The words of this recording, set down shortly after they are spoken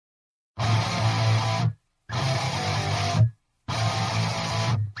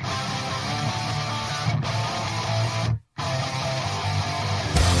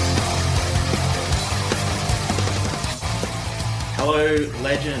Hello,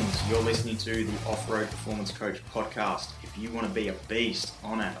 legends. You're listening to the Off-Road Performance Coach podcast. If you want to be a beast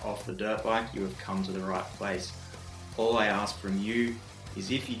on and off the dirt bike, you have come to the right place. All I ask from you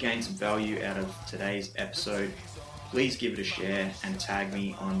is if you gain some value out of today's episode, please give it a share and tag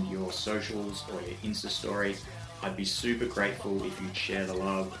me on your socials or your Insta story. I'd be super grateful if you'd share the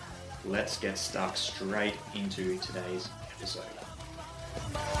love. Let's get stuck straight into today's episode.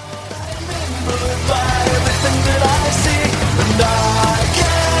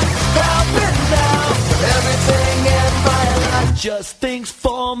 Just thinks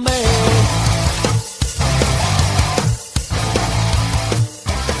for me.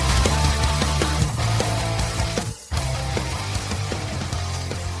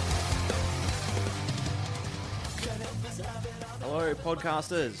 Hello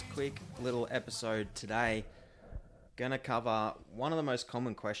podcasters, quick little episode today. Gonna cover one of the most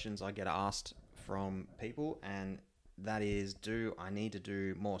common questions I get asked from people, and that is, do I need to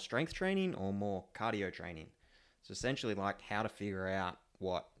do more strength training or more cardio training? So essentially like how to figure out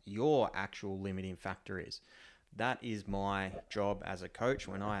what your actual limiting factor is. That is my job as a coach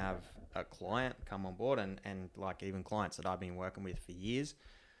when I have a client come on board and like even clients that I've been working with for years.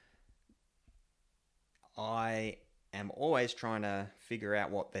 I am always trying to figure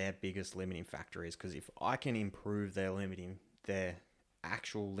out what their biggest limiting factor is, because if I can improve their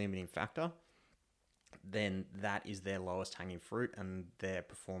actual limiting factor, then that is their lowest hanging fruit and their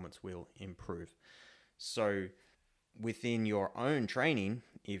performance will improve. So within your own training,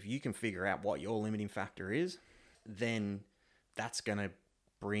 if you can figure out what your limiting factor is, then that's going to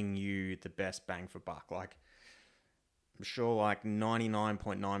bring you the best bang for buck. Like, I'm sure like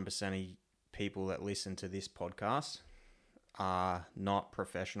 99.9% of people that listen to this podcast are not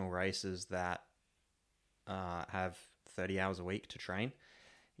professional racers that have 30 hours a week to train.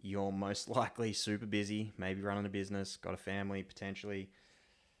 You're most likely super busy, maybe running a business, got a family, potentially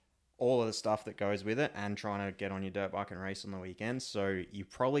all of the stuff that goes with it, and trying to get on your dirt bike and race on the weekends. So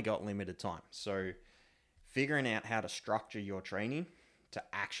you've probably got limited time. So figuring out how to structure your training to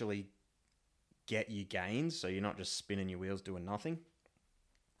actually get you gains, so you're not just spinning your wheels doing nothing,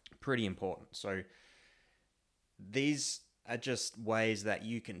 pretty important. So these are just ways that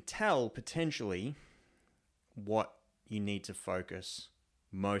you can tell potentially what you need to focus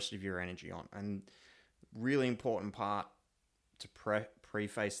most of your energy on. And really important part to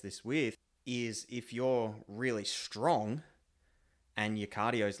preface this with is, if you're really strong and your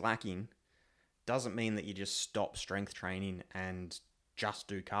cardio is lacking, doesn't mean that you just stop strength training and just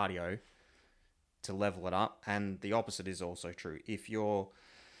do cardio to level it up. And the opposite is also true. If your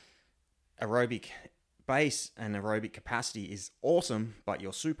aerobic base and aerobic capacity is awesome, but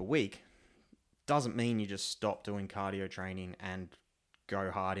you're super weak, doesn't mean you just stop doing cardio training and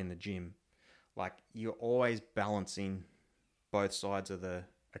go hard in the gym. Like, you're always balancing both sides of the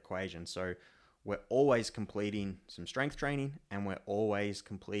equation. So we're always completing some strength training and we're always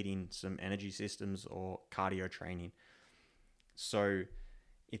completing some energy systems or cardio training. So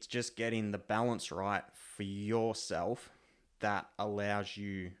it's just getting the balance right for yourself that allows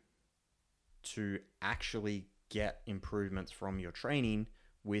you to actually get improvements from your training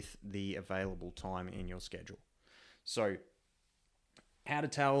with the available time in your schedule. So how to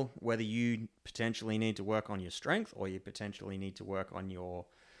tell whether you potentially need to work on your strength or you potentially need to work on your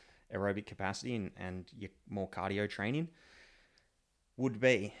aerobic capacity and your more cardio training would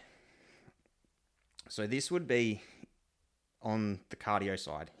be, so this would be on the cardio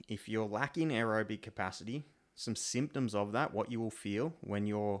side. If you're lacking aerobic capacity, some symptoms of that, what you will feel when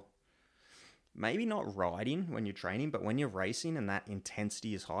you're maybe not riding when you're training, but when you're racing and that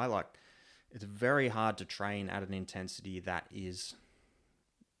intensity is high, like, it's very hard to train at an intensity that is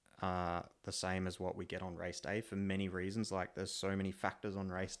the same as what we get on race day for many reasons. Like, there's so many factors on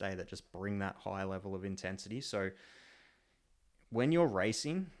race day that just bring that high level of intensity. So when you're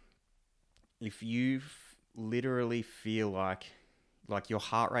racing, if you literally feel like your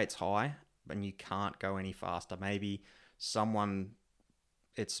heart rate's high and you can't go any faster, maybe it's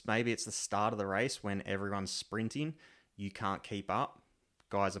the start of the race when everyone's sprinting, you can't keep up,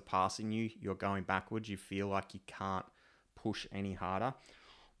 guys are passing you, you're going backwards, you feel like you can't push any harder.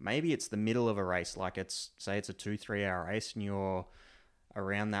 Maybe it's the middle of a race, like say it's a 2-3 hour race and you're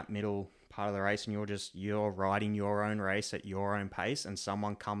around that middle part of the race and you're riding your own race at your own pace, and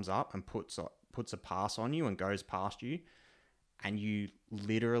someone comes up and puts a pass on you and goes past you, and you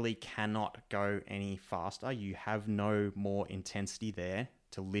literally cannot go any faster. You have no more intensity there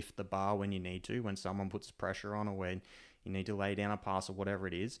to lift the bar when you need to, when someone puts pressure on, or when you need to lay down a pass or whatever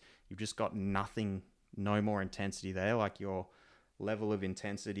it is. You've just got nothing, no more intensity there. Like, your level of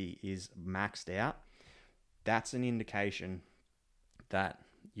intensity is maxed out. That's an indication that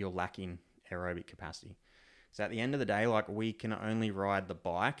you're lacking aerobic capacity. So at the end of the day, like, we can only ride the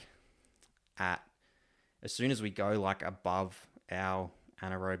bike at, as soon as we go like above our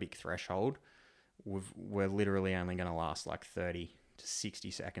anaerobic threshold, we're literally only going to last like 30 to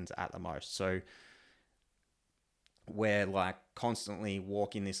 60 seconds at the most. So we're like constantly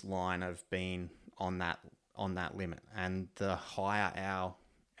walking this line of being on that limit. And the higher our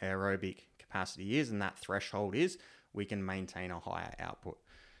aerobic capacity is and that threshold is, we can maintain a higher output.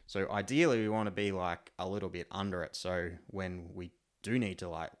 So ideally we want to be like a little bit under it. So when we do need to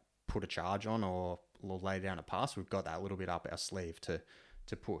like put a charge on or lay down a pass, we've got that little bit up our sleeve to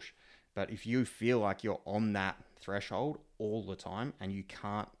push. But if you feel like you're on that threshold all the time and you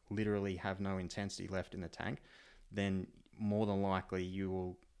can't, literally have no intensity left in the tank, then more than likely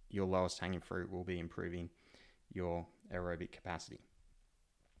your lowest hanging fruit will be improving your aerobic capacity.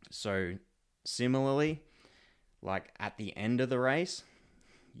 So similarly, like at the end of the race,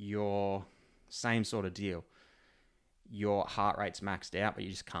 your same sort of deal. Your heart rate's maxed out, but you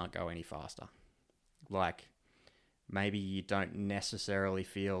just can't go any faster. Like, maybe you don't necessarily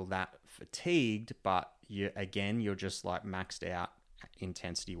feel that fatigued, but you're just like maxed out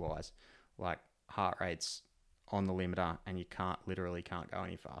intensity wise. Like, heart rate's on the limiter and you literally can't go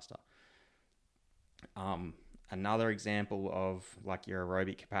any faster. Another example of like your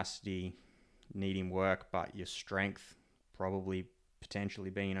aerobic capacity needing work, but your strength probably potentially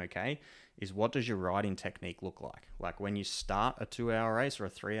being okay, is what does your riding technique look like? Like when you start a 2-hour race or a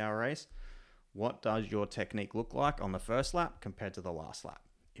 3-hour race, what does your technique look like on the first lap compared to the last lap?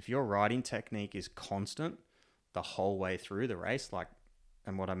 If your riding technique is constant the whole way through the race, like,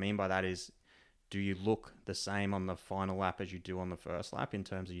 and what I mean by that is, do you look the same on the final lap as you do on the first lap in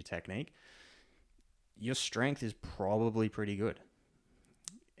terms of your technique? Your strength is probably pretty good.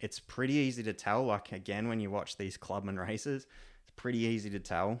 It's pretty easy to tell, like, again, when you watch these clubman races, it's pretty easy to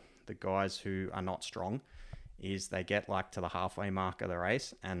tell the guys who are not strong is they get like to the halfway mark of the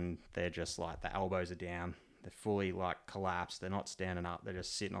race and they're just like, the elbows are down, they're fully like collapsed, they're not standing up, they're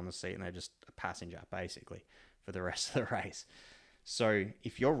just sitting on the seat and they're just a passenger basically for the rest of the race. So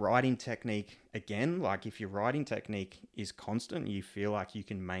if your riding technique, again, like if your riding technique is constant, you feel like you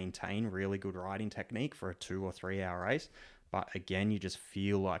can maintain really good riding technique for a 2 or 3 hour race, but again, you just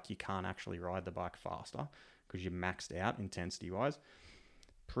feel like you can't actually ride the bike faster because you're maxed out intensity wise,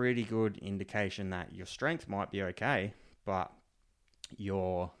 pretty good indication that your strength might be okay, but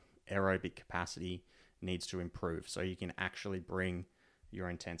your aerobic capacity needs to improve so you can actually bring your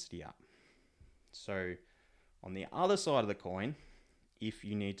intensity up. So on the other side of the coin, if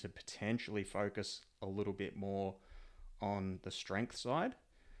you need to potentially focus a little bit more on the strength side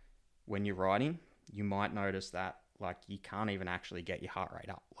when you're riding, you might notice that like you can't even actually get your heart rate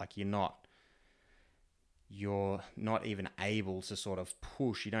up. Like you're not even able to sort of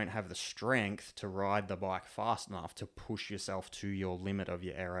push. You don't have the strength to ride the bike fast enough to push yourself to your limit of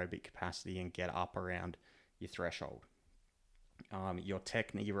your aerobic capacity and get up around your threshold. Your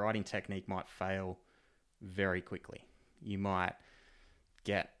riding technique might fail very quickly. You might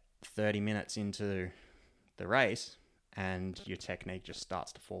get 30 minutes into the race and your technique just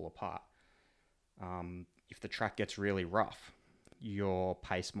starts to fall apart. If the track gets really rough, your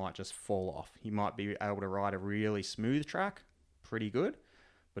pace might just fall off. You might be able to ride a really smooth track pretty good,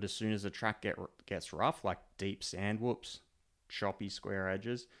 but as soon as the track gets rough, like deep sand whoops, choppy square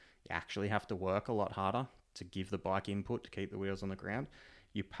edges, you actually have to work a lot harder to give the bike input to keep the wheels on the ground.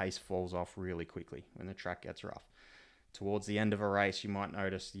 Your pace falls off really quickly when the track gets rough. Towards the end of a race, you might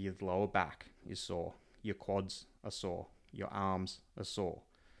notice your lower back is sore, your quads are sore, your arms are sore,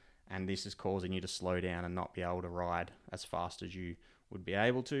 and this is causing you to slow down and not be able to ride as fast as you would be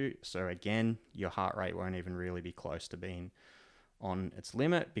able to. So again, your heart rate won't even really be close to being on its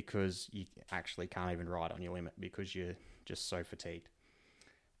limit because you actually can't even ride on your limit because you're just so fatigued.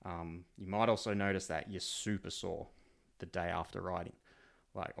 You might also notice that you're super sore the day after riding,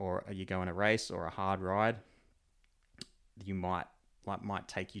 or you go on a race or a hard ride. You might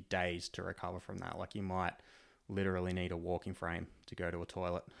take you days to recover from that. Like you might literally need a walking frame to go to a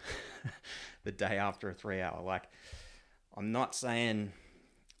toilet the day after a 3 hour. Like, I'm not saying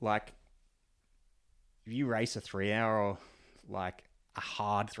like if you race a 3 hour or like a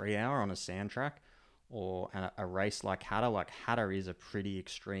hard 3 hour on a sand track or a race like Hatta is a pretty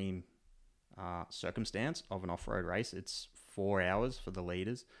extreme circumstance of an off-road race. It's 4 hours for the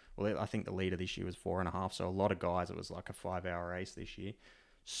leaders. Well, I think the leader this year was 4.5. So a lot of guys, it was like a 5 hour race this year.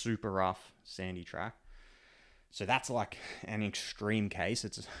 Super rough, sandy track. So that's like an extreme case.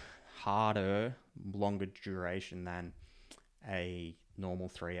 It's harder, longer duration than a normal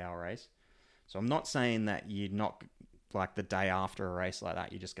 3 hour race. So I'm not saying that you're not like the day after a race like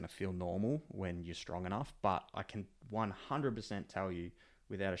that, you're just going to feel normal when you're strong enough. But I can 100% tell you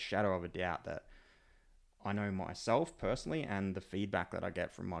without a shadow of a doubt that I know myself personally, and the feedback that I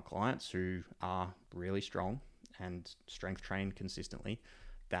get from my clients who are really strong and strength train consistently,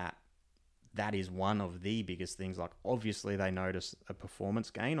 that is one of the biggest things. Like, obviously they notice a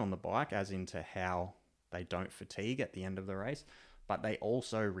performance gain on the bike, as into how they don't fatigue at the end of the race, but they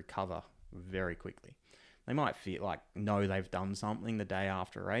also recover very quickly. They might feel like, know they've done something the day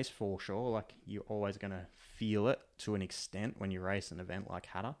after a race for sure. Like, you're always going to feel it to an extent when you race an event like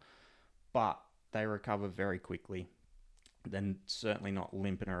Hattah, but they recover very quickly. Then certainly not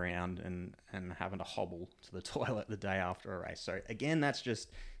limping around and having to hobble to the toilet the day after a race. So again, that's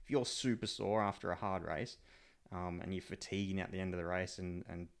just if you're super sore after a hard race, and you're fatiguing at the end of the race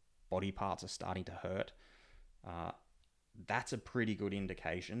and body parts are starting to hurt, that's a pretty good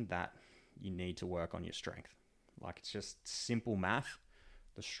indication that you need to work on your strength. Like, it's just simple math.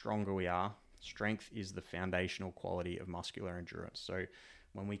 The stronger we are, strength is the foundational quality of muscular endurance. So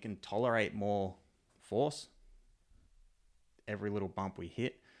when we can tolerate more force, every little bump we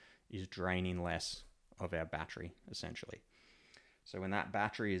hit is draining less of our battery, essentially. So when that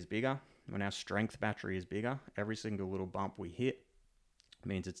battery is bigger, when our strength battery is bigger, every single little bump we hit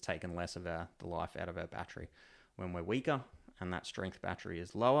means it's taken less of the life out of our battery. When we're weaker and that strength battery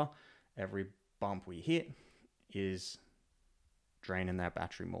is lower, every bump we hit is draining that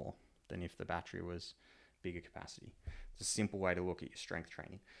battery more than if the battery was bigger capacity. It's a simple way to look at your strength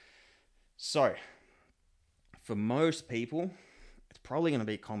training. So for most people, it's probably going to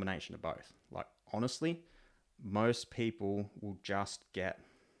be a combination of both. Like, honestly, most people will just get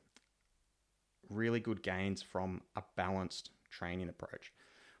really good gains from a balanced training approach.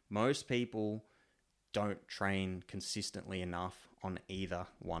 Most people don't train consistently enough on either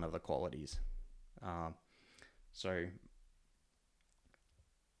one of the qualities. So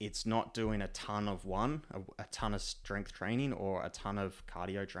it's not doing a ton of a ton of strength training or a ton of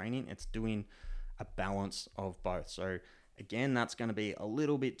cardio training. It's doing a balance of both. So again, that's going to be a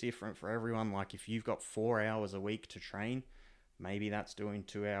little bit different for everyone. Like, if you've got 4 hours a week to train, maybe that's doing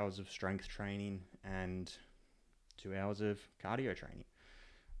 2 hours of strength training and 2 hours of cardio training.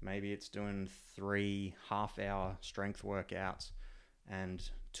 Maybe it's doing 3 half-hour strength workouts and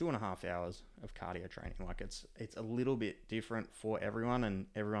 2.5 hours of cardio training. Like, it's a little bit different for everyone, and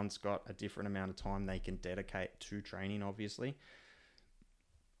everyone's got a different amount of time they can dedicate to training, obviously.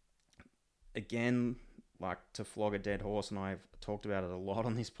 Again, like, to flog a dead horse, and I've talked about it a lot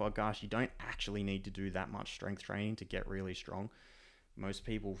on this podcast, you don't actually need to do that much strength training to get really strong. Most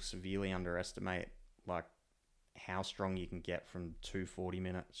people severely underestimate, like, how strong you can get from 2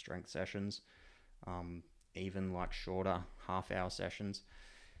 40-minute strength sessions, even like shorter half-hour sessions.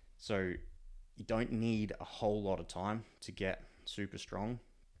 So you don't need a whole lot of time to get super strong.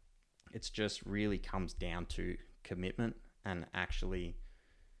 It's just really comes down to commitment and actually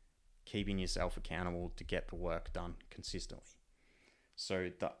keeping yourself accountable to get the work done consistently. So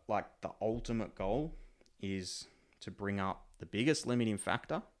the ultimate goal is to bring up the biggest limiting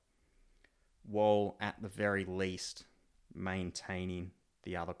factor, while at the very least maintaining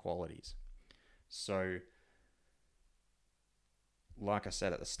the other qualities. So, like I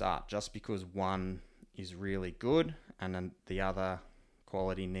said at the start, just because one is really good and then the other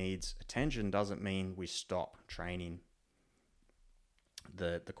quality needs attention doesn't mean we stop training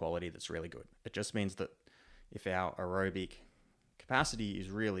the quality that's really good. It just means that if our aerobic capacity is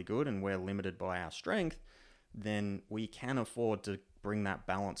really good and we're limited by our strength, then we can afford to bring that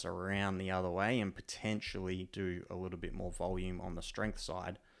balance around the other way and potentially do a little bit more volume on the strength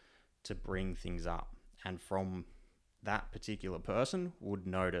side to bring things up. And from that particular person would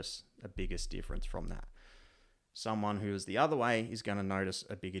notice a biggest difference from that. Someone who is the other way is going to notice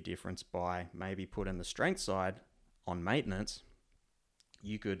a bigger difference by maybe putting the strength side on maintenance.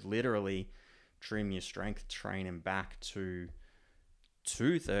 You could literally trim your strength training back to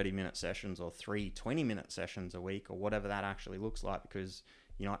 2 30-minute sessions or 3 20-minute sessions a week, or whatever that actually looks like, because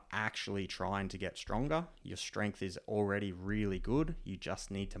you're not actually trying to get stronger. Your strength is already really good. You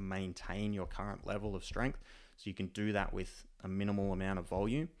just need to maintain your current level of strength. So you can do that with a minimal amount of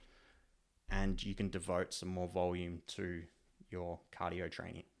volume, and you can devote some more volume to your cardio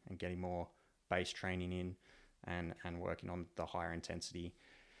training and getting more base training in and working on the higher intensity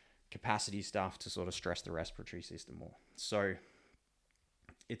capacity stuff to sort of stress the respiratory system more. So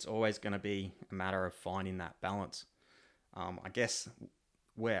it's always going to be a matter of finding that balance. I guess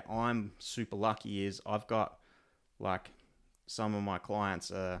where I'm super lucky is I've got, like, some of my clients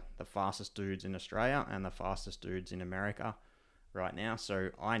are the fastest dudes in Australia and the fastest dudes in America right now. So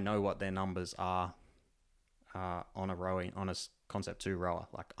I know what their numbers are on a Concept 2 rower.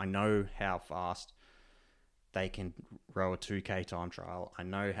 Like, I know how fast they can row a 2K time trial. I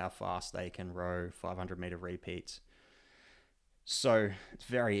know how fast they can row 500 meter repeats. So it's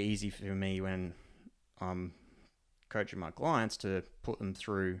very easy for me when I'm coaching my clients to put them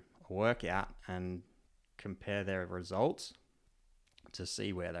through a workout and compare their results to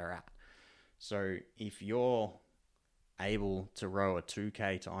see where they're at. So if you're able to row a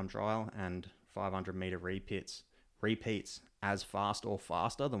 2K time trial and 500 meter repeats as fast or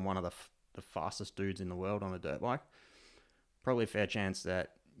faster than one of the fastest dudes in the world on a dirt bike, probably a fair chance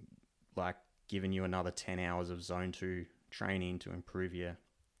that, like, giving you another 10 hours of zone 2 training to improve your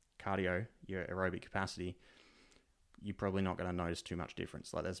cardio, your aerobic capacity, you're probably not going to notice too much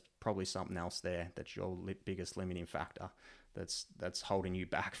difference. Like, there's probably something else there that's your biggest limiting factor that's holding you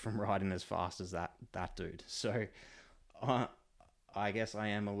back from riding as fast as that dude. So I guess I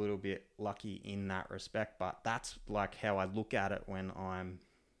am a little bit lucky in that respect, but that's like how I look at it when I'm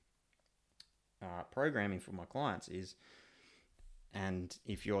programming for my clients is, and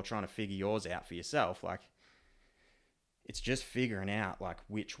if you're trying to figure yours out for yourself, like, it's just figuring out like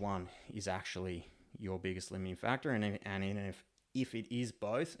which one is actually your biggest limiting factor, and if it is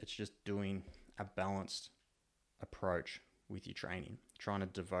both, it's just doing a balanced approach with your training, trying to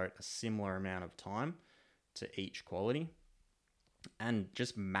devote a similar amount of time to each quality and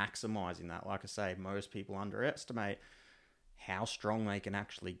just maximizing that. Like I say, most people underestimate how strong they can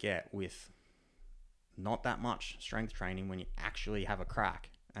actually get with not that much strength training when you actually have a crack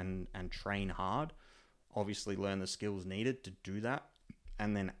and train hard. Obviously learn the skills needed to do that,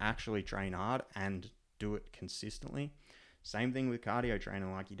 and then actually train hard and do it consistently. Same thing with cardio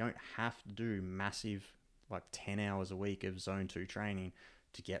training. Like, you don't have to do massive, like 10 hours a week of zone 2 training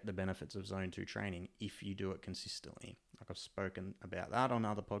to get the benefits of zone 2 training if you do it consistently. Like, I've spoken about that on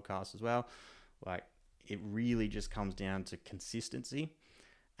other podcasts as well. Like, it really just comes down to consistency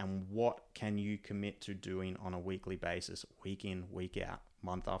and what can you commit to doing on a weekly basis, week in, week out,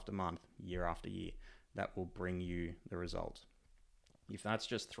 month after month, year after year, that will bring you the results. If that's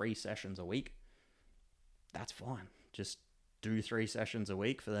just 3 sessions a week, that's fine. Just do 3 sessions a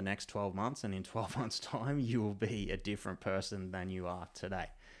week for the next 12 months, and in 12 months' time, you will be a different person than you are today,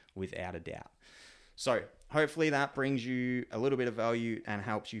 without a doubt. So hopefully that brings you a little bit of value and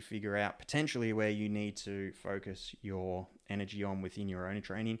helps you figure out potentially where you need to focus your energy on within your own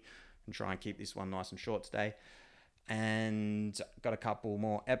training, and try and keep this one nice and short today. And got a couple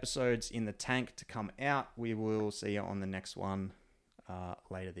more episodes in the tank to come out. We will see you on the next one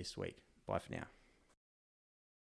later this week. Bye for now.